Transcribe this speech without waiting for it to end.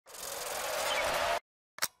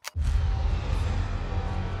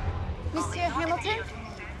Hamilton?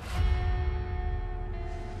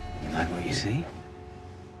 You like what you see?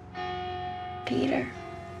 Peter,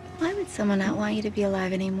 why would someone not want you to be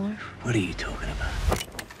alive anymore? What are you talking about?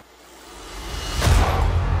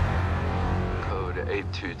 Code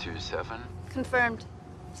 8227. Confirmed.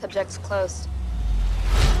 Subject's closed.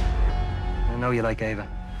 I know you like Ava,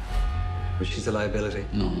 but she's a liability.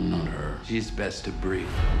 No, not her. She's best of breed.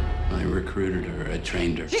 I recruited her. I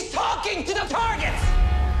trained her. She's talking to the targets!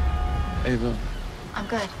 Ava. I'm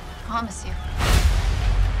good. Promise you.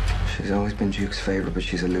 She's always been Duke's favorite, but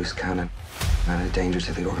she's a loose cannon and a danger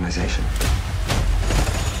to the organization.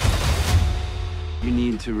 You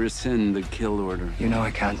need to rescind the kill order. You know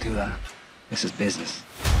I can't do that. This is business.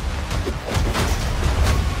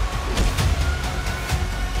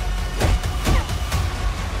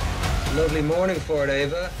 Lovely morning for it,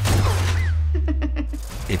 Ava.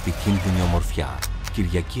 Επικίνδυνη Ομορφιά,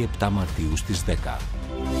 Κυριακή 7 Μαρτίου στις 10.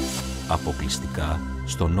 Αποκλειστικά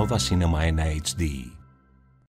στο Novacinema 1 HD.